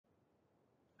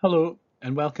Hello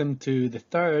and welcome to the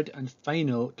third and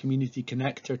final Community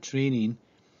Connector training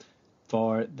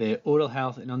for the Oral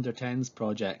Health in Under 10s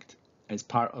project as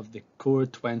part of the Core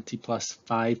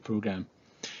 20+5 programme.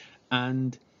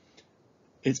 And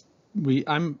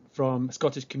I'm from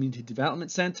Scottish Community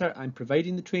Development Centre. I'm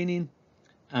providing the training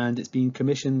and it's been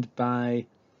commissioned by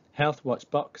Healthwatch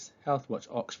Bucks, Healthwatch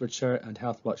Oxfordshire and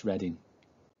Healthwatch Reading.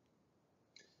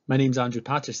 My name's Andrew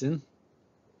Patterson.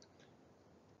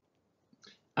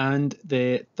 And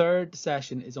the third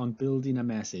session is on building a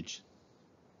message.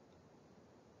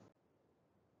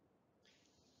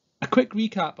 A quick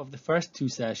recap of the first two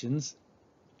sessions.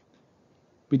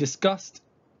 We discussed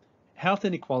health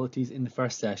inequalities in the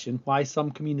first session, why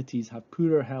some communities have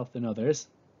poorer health than others.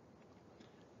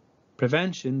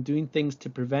 Prevention, doing things to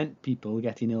prevent people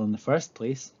getting ill in the first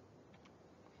place.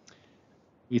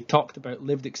 We talked about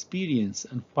lived experience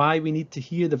and why we need to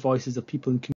hear the voices of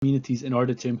people in communities in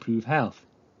order to improve health.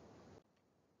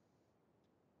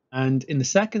 And in the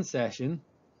second session,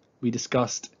 we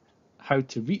discussed how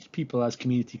to reach people as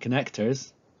community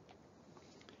connectors,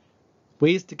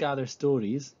 ways to gather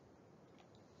stories,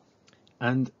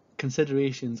 and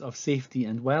considerations of safety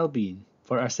and well-being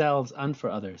for ourselves and for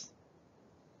others.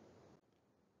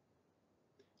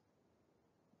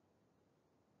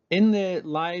 In the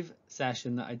live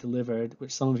session that I delivered,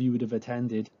 which some of you would have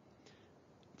attended,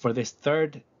 for this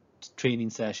third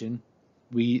training session,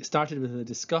 we started with a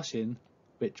discussion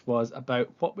which was about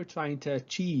what we're trying to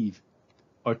achieve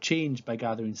or change by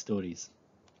gathering stories.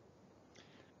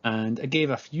 And I gave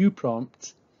a few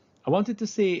prompts. I wanted to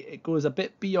say it goes a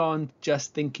bit beyond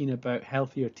just thinking about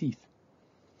healthier teeth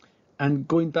and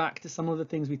going back to some of the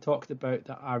things we talked about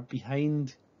that are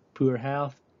behind poor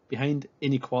health, behind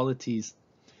inequalities,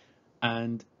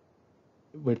 and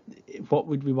what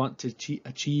would we want to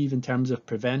achieve in terms of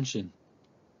prevention.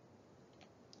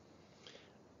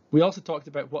 We also talked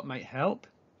about what might help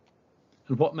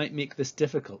and what might make this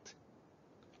difficult.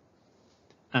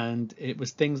 And it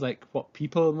was things like what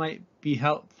people might be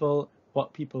helpful,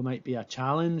 what people might be a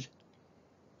challenge,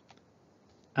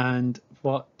 and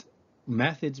what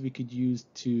methods we could use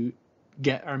to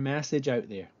get our message out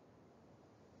there.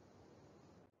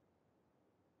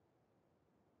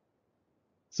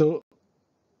 So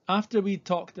after we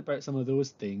talked about some of those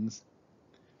things,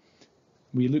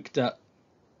 we looked at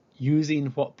using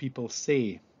what people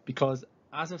say, because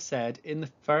as I've said, in the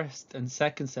first and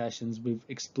second sessions, we've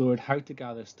explored how to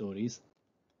gather stories.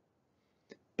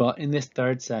 But in this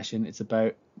third session, it's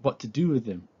about what to do with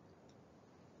them.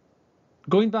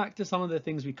 Going back to some of the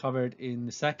things we covered in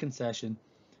the second session,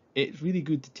 it's really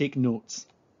good to take notes,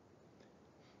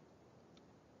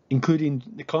 including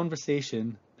the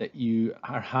conversation that you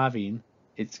are having.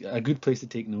 It's a good place to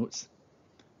take notes.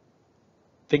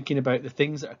 Thinking about the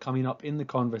things that are coming up in the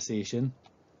conversation,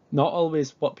 not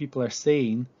always what people are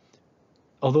saying,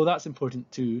 although that's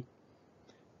important too,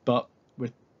 but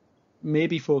we're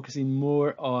maybe focusing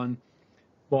more on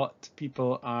what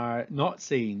people are not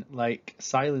saying, like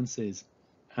silences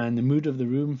and the mood of the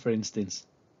room, for instance.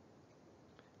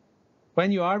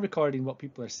 When you are recording what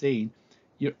people are saying,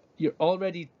 you're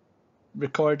already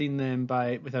recording them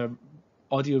with an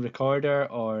audio recorder,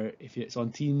 or if it's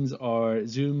on Teams or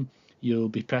Zoom, you'll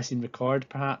be pressing record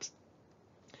perhaps.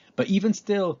 But even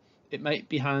still, it might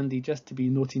be handy just to be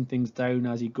noting things down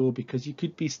as you go, because you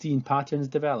could be seeing patterns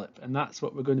develop, and that's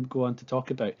what we're going to go on to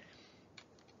talk about.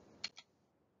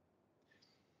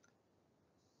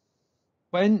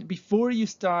 Before you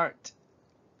start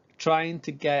trying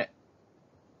to get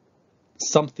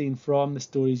something from the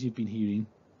stories you've been hearing,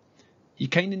 you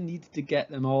kind of need to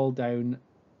get them all down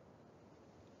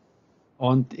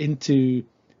into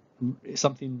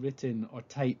something written or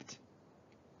typed.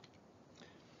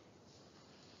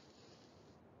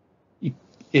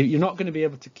 You're not going to be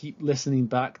able to keep listening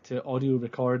back to audio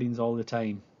recordings all the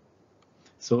time.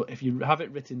 So if you have it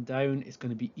written down, it's going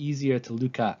to be easier to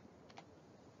look at.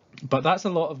 But that's a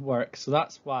lot of work, so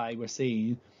that's why we're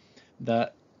saying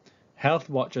that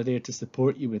Healthwatch are there to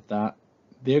support you with that.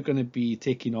 They're going to be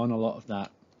taking on a lot of that.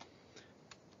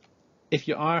 If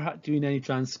you are doing any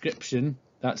transcription,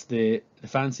 that's the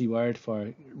fancy word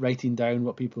for writing down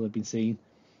what people have been saying,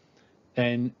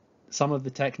 then some of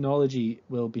the technology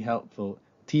will be helpful.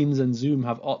 Teams and Zoom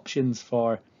have options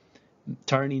for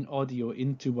turning audio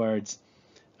into words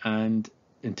and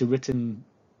into written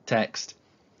text.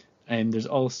 And there's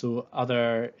also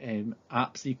other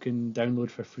apps you can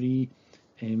download for free.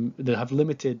 They have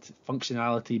limited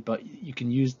functionality, but you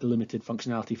can use the limited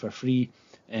functionality for free,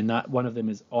 and that one of them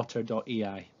is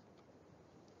otter.ai.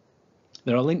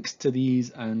 There are links to these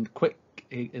and quick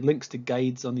links to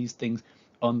guides on these things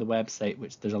on the website,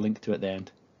 which there's a link to at the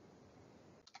end.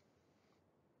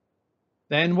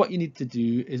 Then what you need to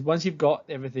do is, once you've got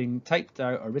everything typed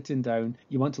out or written down,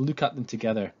 you want to look at them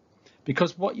together.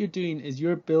 Because what you're doing is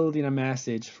you're building a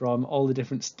message from all the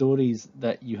different stories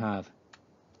that you have.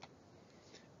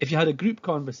 If you had a group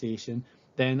conversation,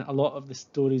 then a lot of the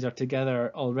stories are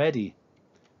together already.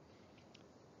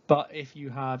 But if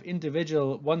you have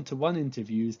individual one-to-one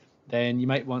interviews, then you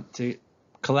might want to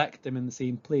collect them in the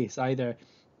same place, either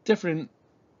different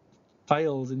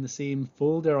files in the same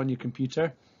folder on your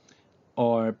computer,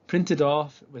 or printed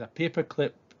off with a paper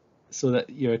clip so that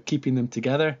you're keeping them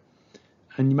together,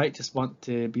 and you might just want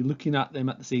to be looking at them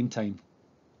at the same time.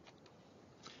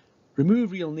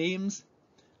 Remove real names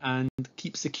and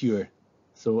keep secure.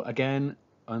 So again,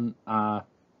 on a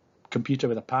computer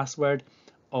with a password,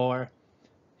 or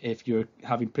if you're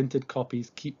having printed copies,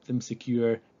 keep them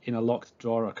secure in a locked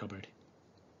drawer or cupboard.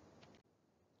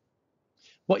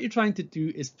 What you're trying to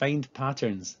do is find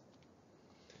patterns.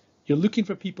 You're looking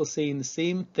for people saying the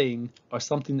same thing or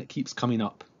something that keeps coming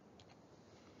up.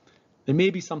 There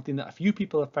may be something that a few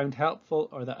people have found helpful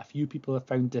or that a few people have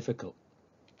found difficult.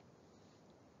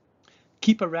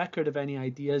 Keep a record of any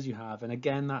ideas you have, and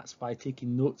again, that's why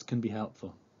taking notes can be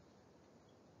helpful.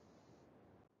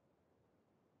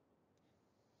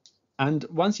 And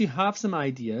once you have some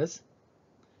ideas,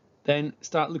 then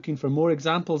start looking for more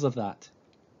examples of that.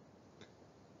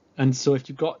 And so if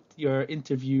you've got your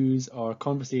interviews or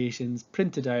conversations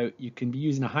printed out, you can be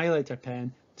using a highlighter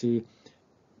pen to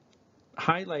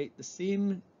highlight the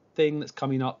same thing that's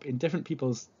coming up in different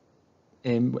people's,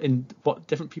 in what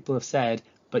different people have said,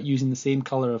 but using the same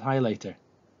color of highlighter.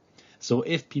 So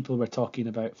if people were talking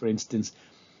about, for instance,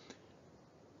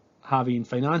 having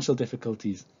financial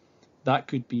difficulties, that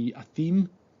could be a theme,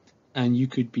 and you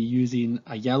could be using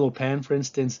a yellow pen, for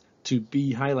instance, to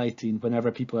be highlighting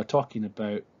whenever people are talking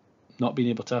about not being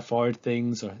able to afford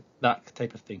things or that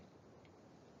type of thing.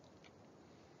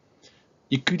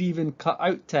 You could even cut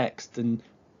out text and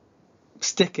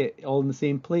stick it all in the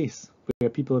same place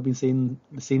where people have been saying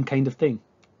the same kind of thing.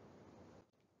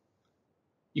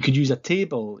 You could use a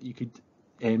table. You could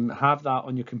have that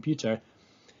on your computer,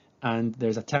 and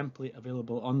there's a template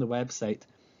available on the website.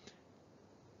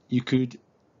 You could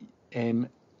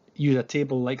use a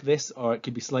table like this, or it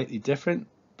could be slightly different,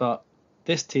 but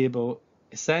this table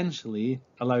essentially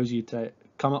allows you to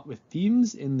come up with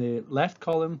themes in the left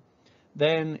column.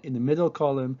 Then in the middle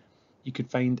column, you could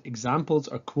find examples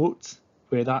or quotes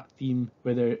where that theme,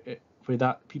 where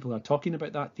that people are talking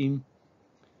about that theme.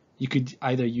 You could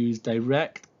either use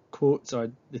direct quotes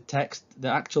or the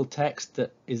actual text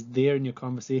that is there in your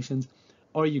conversations,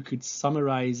 or you could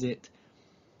summarize it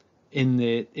in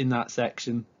that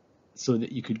section so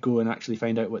that you could go and actually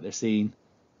find out what they're saying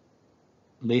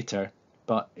later.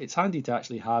 But it's handy to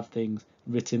actually have things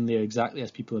written there exactly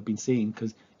as people have been saying,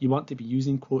 because you want to be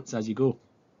using quotes as you go.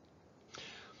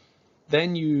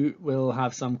 Then you will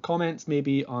have some comments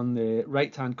maybe on the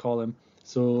right-hand column.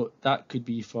 So that could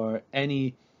be for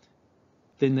anything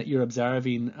that you're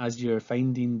observing as you're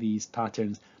finding these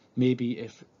patterns. Maybe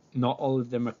if not all of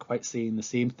them are quite saying the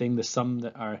same thing, there's some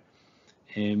that are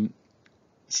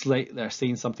they're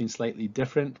saying something slightly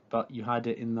different, but you had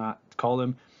it in that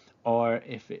column. Or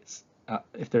if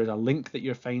there's a link that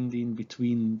you're finding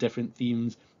between different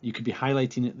themes, you could be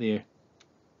highlighting it there.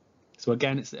 So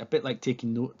again, it's a bit like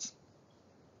taking notes.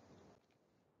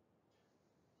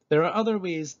 There are other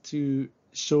ways to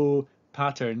show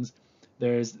patterns.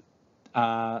 There's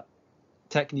a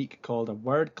technique called a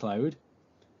word cloud,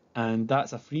 and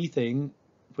that's a free thing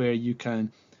where you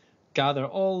can gather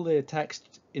all the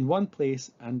text in one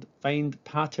place and find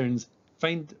patterns,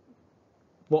 find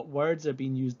what words are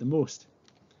being used the most.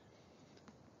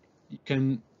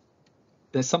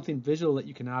 There's something visual that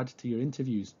you can add to your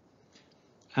interviews,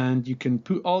 and you can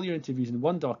put all your interviews in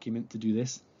one document to do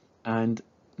this, and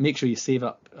make sure you save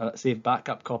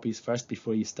backup copies first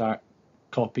before you start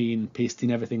copying and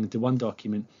pasting everything into one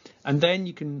document. And then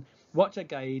you can watch a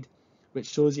guide which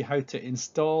shows you how to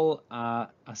install a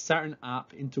certain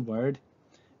app into Word.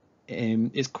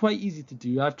 It's quite easy to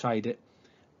do. I've tried it,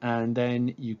 and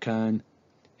then you can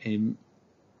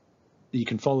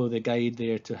follow the guide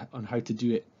there on how to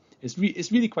do it. It's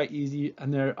really quite easy,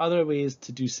 and there are other ways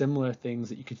to do similar things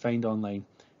that you can find online.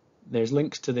 There's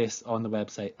links to this on the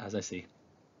website, as I say.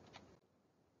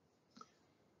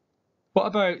 What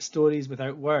about stories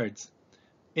without words?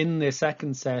 In the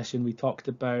second session, we talked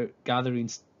about gathering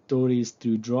stories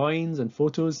through drawings and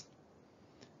photos.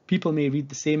 People may read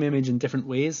the same image in different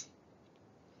ways.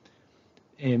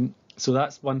 So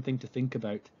that's one thing to think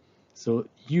about. So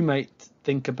you might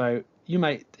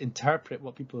interpret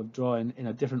what people have drawn in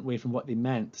a different way from what they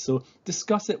meant. So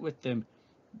discuss it with them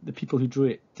the people who drew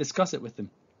it, discuss it with them.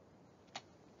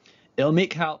 It'll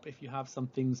make help if you have some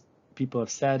things people have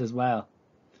said as well.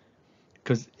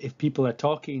 Because if people are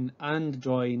talking and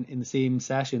drawing in the same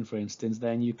session, for instance,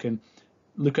 then you can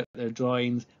look at their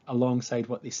drawings alongside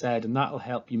what they said, and that'll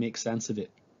help you make sense of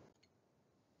it.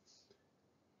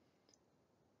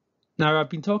 Now, I've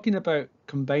been talking about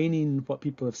combining what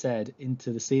people have said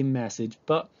into the same message,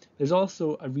 but there's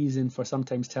also a reason for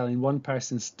sometimes telling one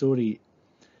person's story,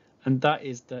 and that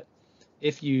is that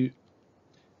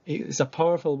it's a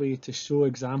powerful way to show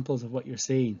examples of what you're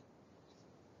saying.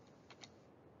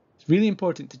 It's really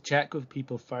important to check with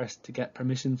people first to get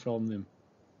permission from them.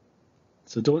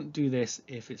 So don't do this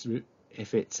if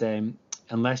it's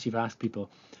unless you've asked people.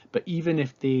 But even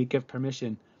if they give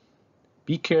permission,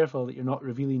 be careful that you're not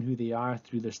revealing who they are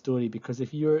through their story, because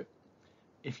if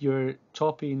you're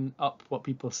chopping up what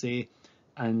people say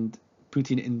and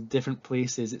putting it in different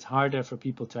places, it's harder for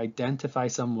people to identify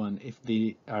someone if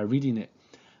they are reading it.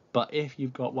 But if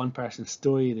you've got one person's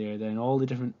story there, then all the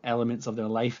different elements of their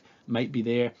life might be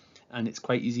there, and it's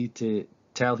quite easy to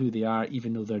tell who they are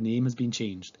even though their name has been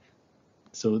changed.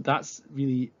 So that's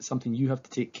really something you have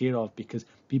to take care of, because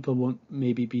people won't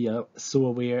maybe be so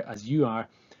aware as you are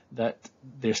that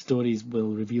their stories will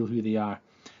reveal who they are.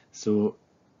 So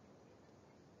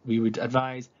we would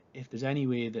advise, if there's any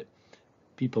way that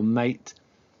people might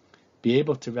be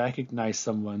able to recognize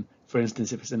someone, for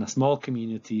instance, if it's in a small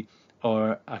community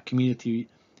or a community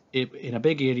in a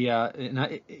big area,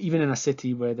 even in a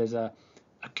city where there's a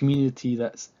community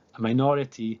that's a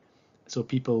minority, so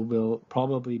people will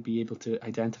probably be able to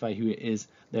identify who it is,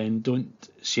 then don't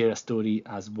share a story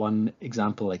as one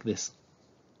example like this.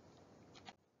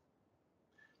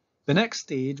 The next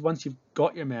stage, once you've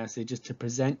got your message, is to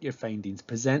present your findings,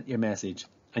 present your message.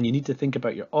 And you need to think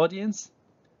about your audience,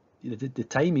 the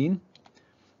timing,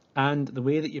 and the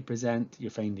way that you present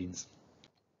your findings.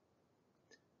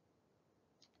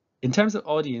 In terms of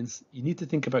audience, you need to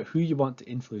think about who you want to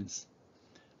influence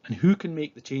and who can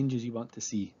make the changes you want to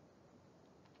see.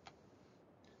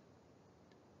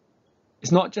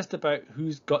 It's not just about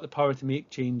who's got the power to make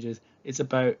changes, it's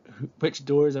about which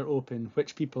doors are open,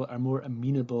 which people are more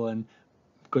amenable and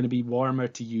going to be warmer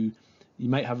to you. You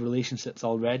might have relationships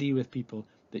already with people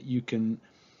that you can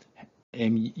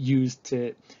use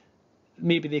to,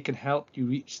 maybe they can help you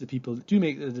reach the people that do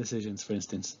make the decisions, for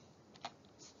instance.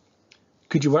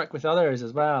 Could you work with others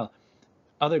as well?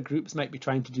 Other groups might be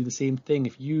trying to do the same thing.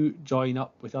 If you join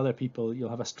up with other people, you'll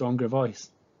have a stronger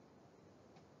voice.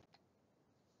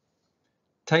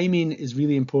 Timing is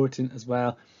really important as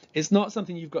well. It's not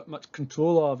something you've got much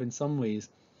control of in some ways.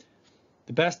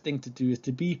 The best thing to do is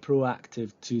to be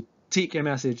proactive, to take your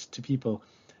message to people,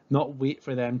 not wait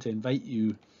for them to invite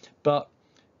you. But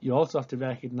you also have to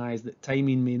recognize that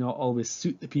timing may not always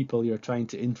suit the people you're trying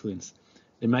to influence.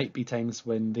 There might be times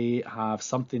when they have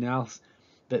something else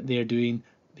that they're doing.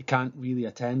 They can't really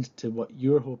attend to what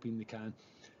you're hoping they can.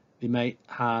 They might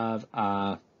have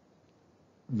a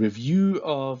review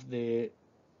of the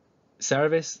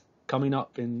service coming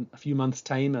up in a few months'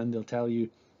 time, and they'll tell you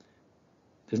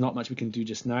there's not much we can do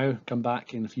just now, come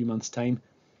back in a few months' time.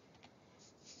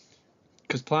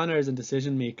 Because planners and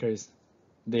decision makers,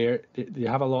 they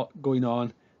have a lot going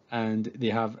on and they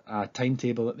have a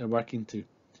timetable that they're working to.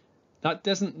 That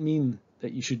doesn't mean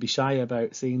that you should be shy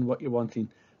about saying what you're wanting.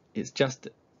 It's just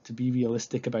to be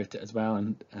realistic about it as well,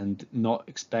 and not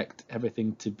expect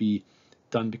everything to be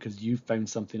done because you've found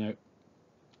something out.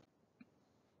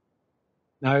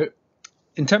 Now,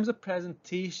 in terms of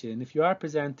presentation, if you are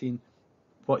presenting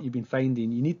what you've been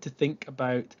finding, you need to think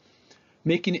about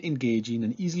making it engaging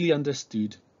and easily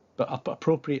understood, but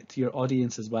appropriate to your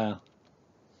audience as well.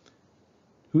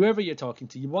 Whoever you're talking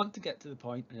to, you want to get to the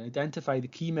point and identify the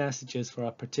key messages for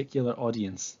a particular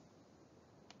audience.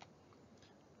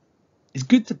 It's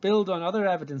good to build on other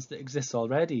evidence that exists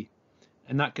already,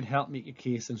 and that can help make your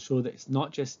case and show that it's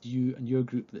not just you and your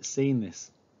group that's saying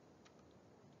this.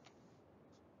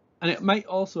 And it might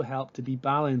also help to be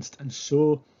balanced and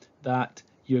show that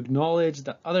you acknowledge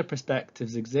that other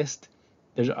perspectives exist.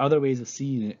 There's other ways of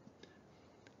seeing it.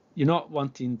 You're not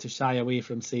wanting to shy away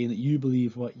from saying that you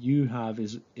believe what you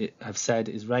have said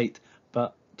is right,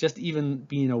 but just even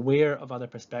being aware of other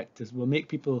perspectives will make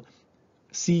people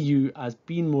see you as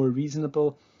being more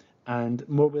reasonable and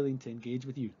more willing to engage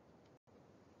with you.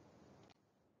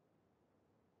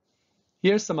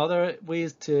 Here's some other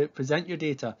ways to present your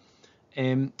data.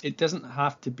 It doesn't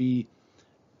have to be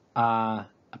a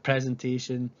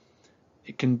presentation.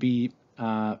 It can be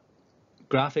a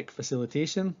graphic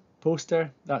facilitation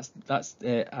poster. That's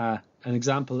an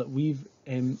example that we've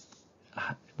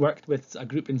worked with a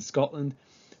group in Scotland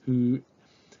who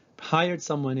hired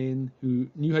someone in who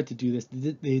knew how to do this.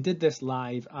 They did this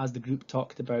live as the group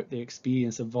talked about their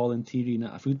experience of volunteering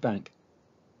at a food bank.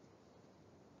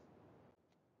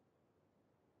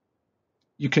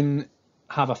 You can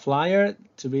have a flyer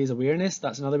to raise awareness.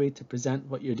 That's another way to present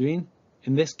what you're doing.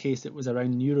 In this case, it was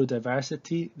around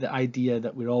neurodiversity, the idea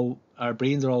that our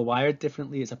brains are all wired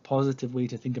differently. It's a positive way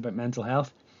to think about mental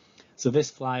health. So this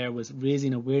flyer was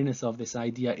raising awareness of this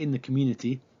idea in the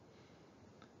community.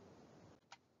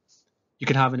 You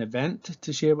can have an event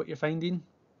to share what you're finding.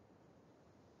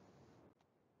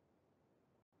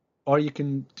 Or you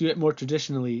can do it more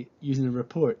traditionally using a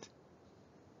report.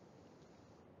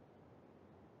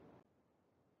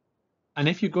 And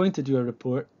if you're going to do a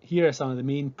report, here are some of the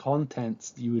main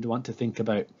contents you would want to think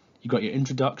about. You've got your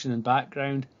introduction and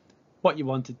background, what you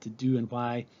wanted to do and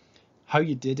why, how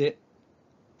you did it.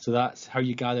 So that's how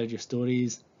you gathered your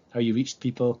stories, how you reached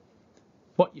people,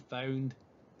 what you found,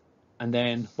 and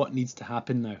then what needs to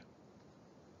happen now.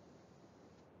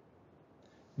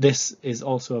 This is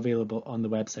also available on the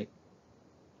website.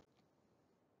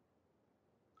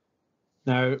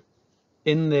 Now,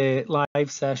 in the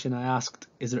live session, I asked,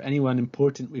 is there anyone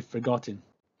important we've forgotten?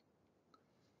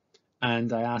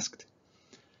 And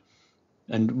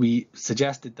we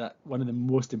suggested that one of the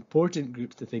most important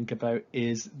groups to think about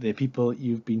is the people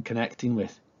you've been connecting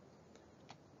with.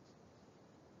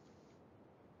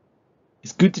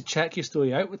 It's good to check your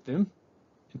story out with them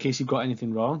in case you've got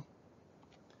anything wrong.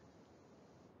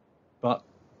 But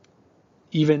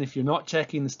even if you're not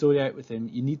checking the story out with them,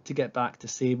 you need to get back to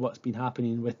say what's been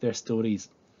happening with their stories.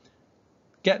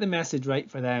 Get the message right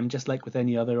for them, just like with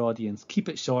any other audience. Keep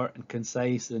it short and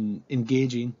concise and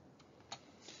engaging.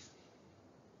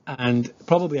 And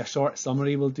probably a short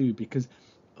summary will do, because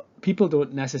people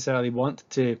don't necessarily want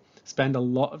to spend a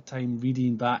lot of time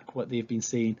reading back what they've been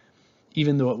saying,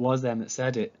 even though it was them that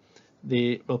said it.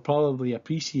 They will probably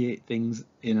appreciate things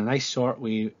in a nice short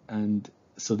way, and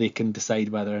so they can decide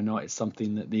whether or not it's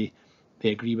something that they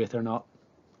agree with or not.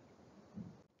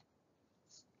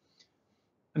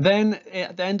 And then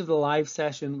at the end of the live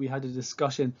session, we had a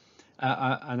discussion,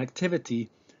 an activity,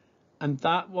 and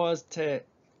that was to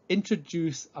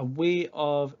introduce a way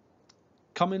of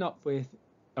coming up with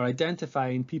or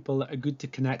identifying people that are good to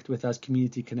connect with as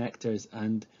community connectors,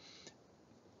 and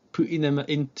putting them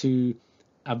into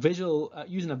a visual,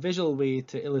 using a visual way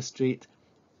to illustrate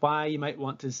why you might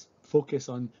want to focus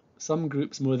on some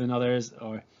groups more than others,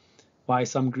 or why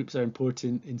some groups are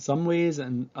important in some ways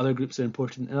and other groups are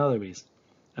important in other ways.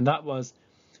 And that was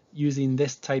using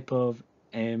this type of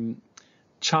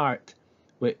chart,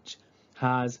 which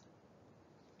has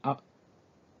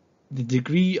the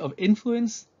degree of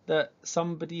influence that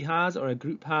somebody has, or a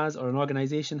group has, or an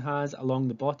organization has along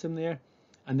the bottom there.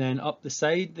 And then up the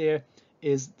side there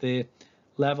is the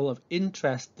level of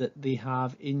interest that they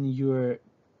have in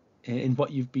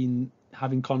what you've been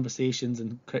having conversations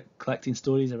and collecting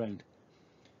stories around.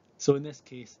 So in this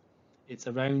case, it's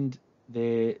around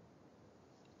the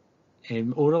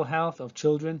oral health of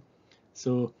children.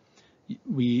 So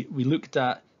we looked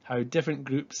at how different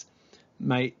groups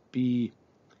might be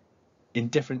in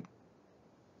different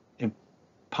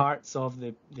parts of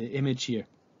the image here.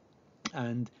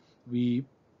 And we,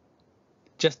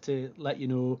 just to let you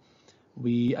know,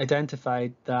 we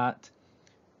identified that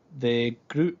the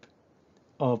group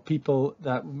of people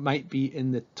that might be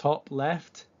in the top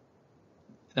left,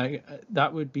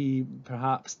 that would be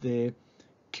perhaps the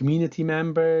community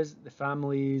members, the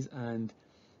families, and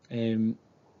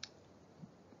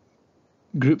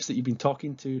groups that you've been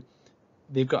talking to.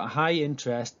 They've got a high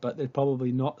interest, but they're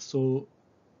probably not so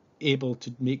able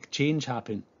to make change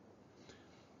happen.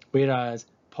 Whereas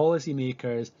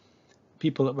policymakers,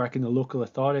 people that work in the local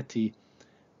authority,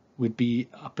 would be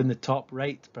up in the top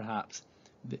right, perhaps.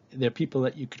 They're people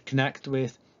that you could connect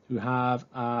with who have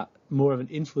more of an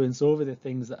influence over the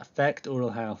things that affect oral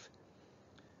health.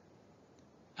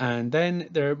 And then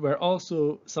there were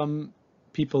also some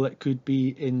people that could be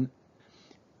in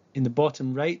the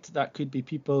bottom right. That could be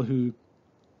people who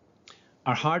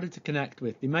are harder to connect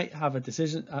with. They might have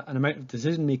an amount of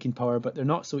decision-making power, but they're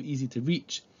not so easy to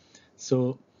reach.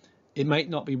 So it might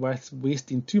not be worth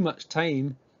wasting too much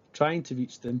time trying to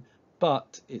reach them,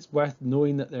 but it's worth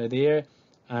knowing that they're there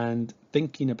and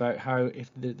thinking about how,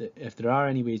 if there are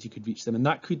any ways you could reach them. And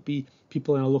that could be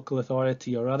people in a local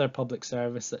authority or other public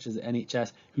service such as the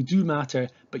NHS who do matter,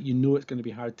 but you know it's going to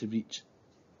be hard to reach.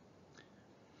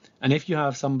 And if you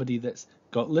have somebody that's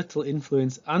got little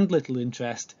influence and little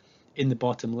interest in the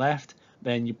bottom left,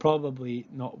 then you're probably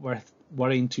not worth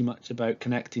worrying too much about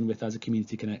connecting with as a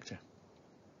community connector.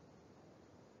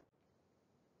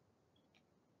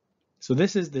 So So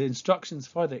this is the instructions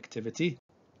for the activity.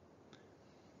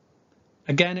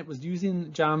 Again, it was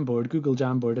using Jamboard, Google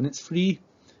Jamboard, and it's free.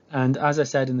 And as I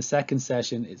said in the second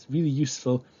session, it's really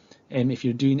useful if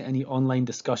you're doing any online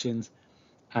discussions,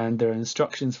 and there are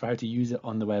instructions for how to use it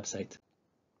on the website.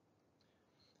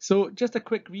 So just a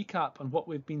quick recap on what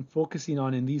we've been focusing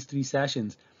on in these 3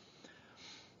 sessions.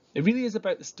 It really is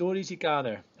about the stories you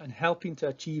gather and helping to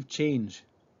achieve change.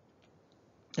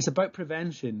 It's about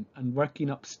prevention and working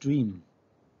upstream.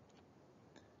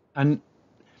 And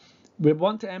we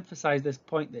want to emphasize this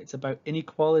point that it's about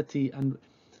inequality and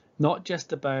not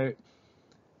just about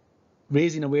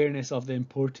raising awareness of the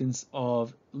importance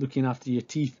of looking after your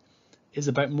teeth. It's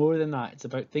about more than that. It's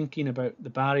about thinking about the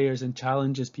barriers and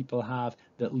challenges people have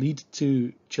that lead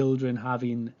to children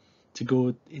having to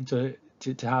go into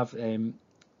to have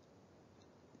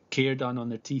care done on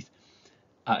their teeth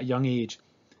at a young age.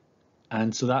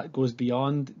 And so that goes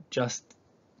beyond just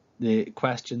the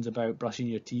questions about brushing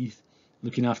your teeth,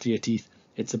 looking after your teeth.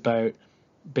 It's about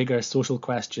bigger social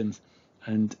questions,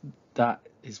 and that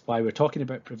is why we're talking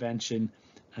about prevention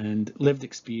and lived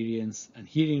experience and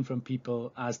hearing from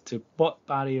people as to what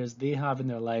barriers they have in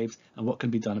their lives and what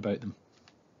can be done about them.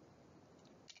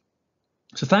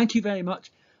 So thank you very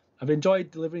much. I've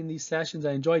enjoyed delivering these sessions.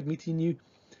 I enjoyed meeting you.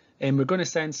 We're going to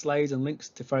send slides and links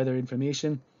to further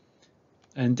information,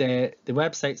 and the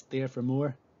website's there for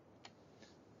more.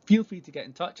 Feel free to get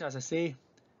in touch. As I say,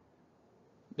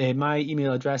 my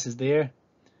email address is there,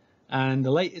 and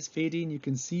the light is fading. You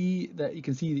can see that you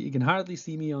can hardly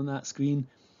see me on that screen,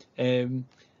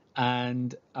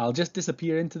 and I'll just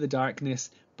disappear into the darkness.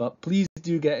 But please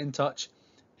do get in touch,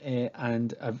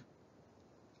 and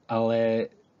I'll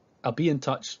be in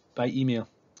touch by email.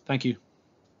 Thank you.